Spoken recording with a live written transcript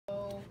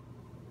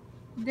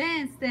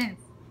Dance,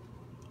 dance,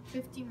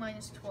 50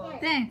 minus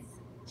 12. dance.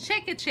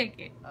 Shake it, shake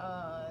it.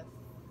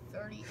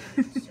 38.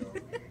 So.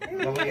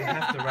 Well, you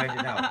have to write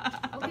it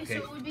out. Okay, so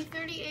it would be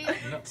 38.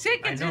 No,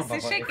 Shake I it, know, Jesse,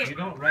 Baba, shake if it. you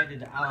don't write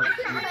it out, I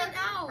can write it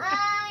out.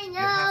 I you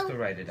have to know.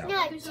 write it out.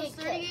 No, Okay, so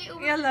 38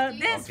 over Yellow, 50.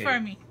 dance Okay. for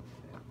me.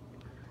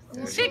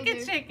 We'll Shake go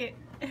it, shake it.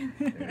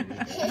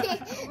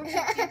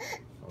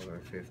 Over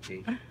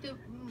 50 there.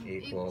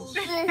 equals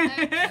X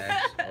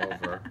x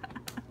over.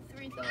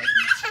 3,000.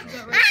 Is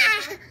that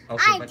right?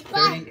 Okay, but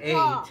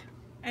 38,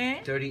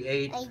 Eh?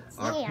 38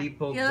 are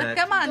people Yellow, that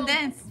come on, Don't.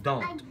 dance.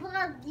 don't.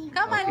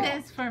 Come on, Okay.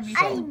 dance for me.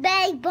 I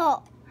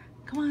baseball.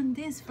 Come on,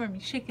 dance for me.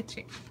 Shake it,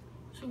 shake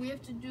it. So we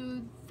have to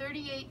do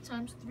 38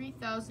 times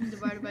 3,000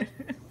 divided by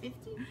 50?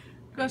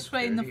 Go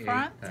straight in the 38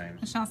 front.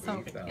 times عشان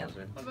صوتك يلا.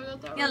 3,000 Have I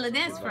got that Yellow, right?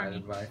 dance for me.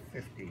 divided by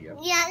 50. Yep.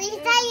 Yeah,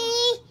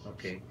 it's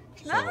Okay.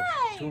 So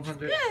Nice.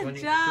 220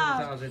 Good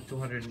job.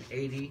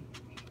 2,280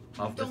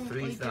 of the Don't like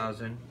it.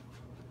 3,000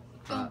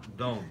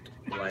 don't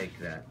like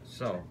that.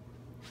 So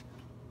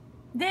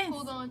Dance.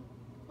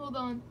 Hold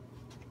on.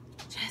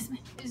 Jasmine.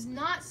 Is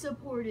not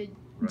supported.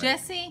 right.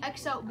 Jesse,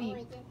 X out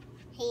B.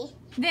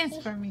 dance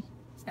for me.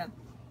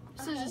 It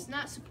says it's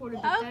not supported,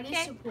 but that is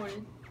Okay.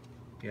 supported.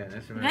 Yeah,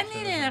 that's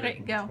غني لي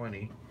الرق.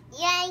 20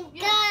 Yeah,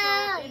 Yeah, go.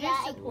 so it is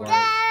Yeah, supported.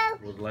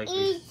 go. would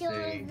likely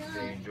say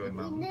they enjoy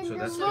mountains. So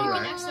that's So you can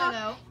correct. X that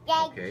out.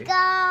 Yeah, Okay. go.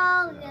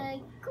 So, Yeah,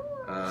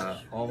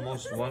 go.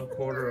 Almost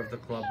 1/4 of the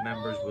club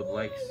members would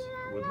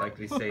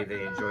likely say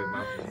they enjoy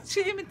mountains.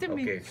 شيلي من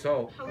تمي. Okay,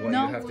 so what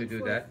No. you have to do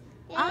that.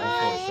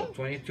 Ah. So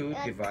 22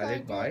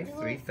 divided by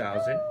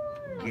 3,000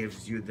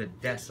 gives you the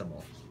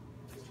decimal.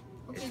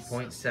 Okay, It's so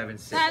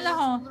 0.76. تعال a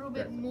هون. little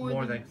That's bit more,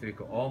 more than than 3,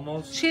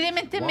 almost شيلي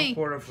من تمي.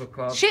 1/4 of the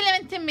club شيلي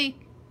من تمي.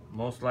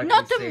 most likely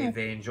Not to say move.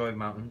 they enjoy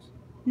mountains,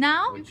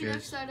 Now, you which can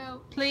X is that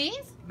out.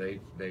 please.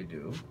 they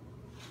do.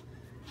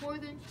 More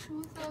than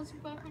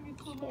 2,500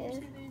 kilometers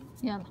in.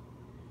 يلا.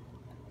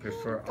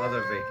 Prefer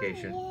other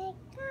vacation.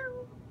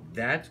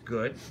 That's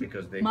good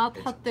because they ما it's,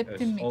 تحط it's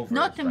بتمي. over.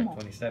 Not It's to like move.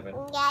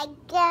 27% Yeah,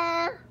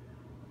 go.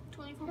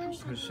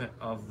 24%.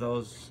 of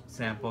those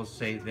samples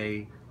say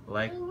they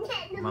like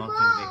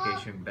mountain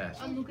vacation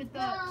best. And look at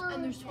that.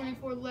 And there's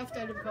 24 left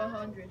out of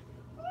 100.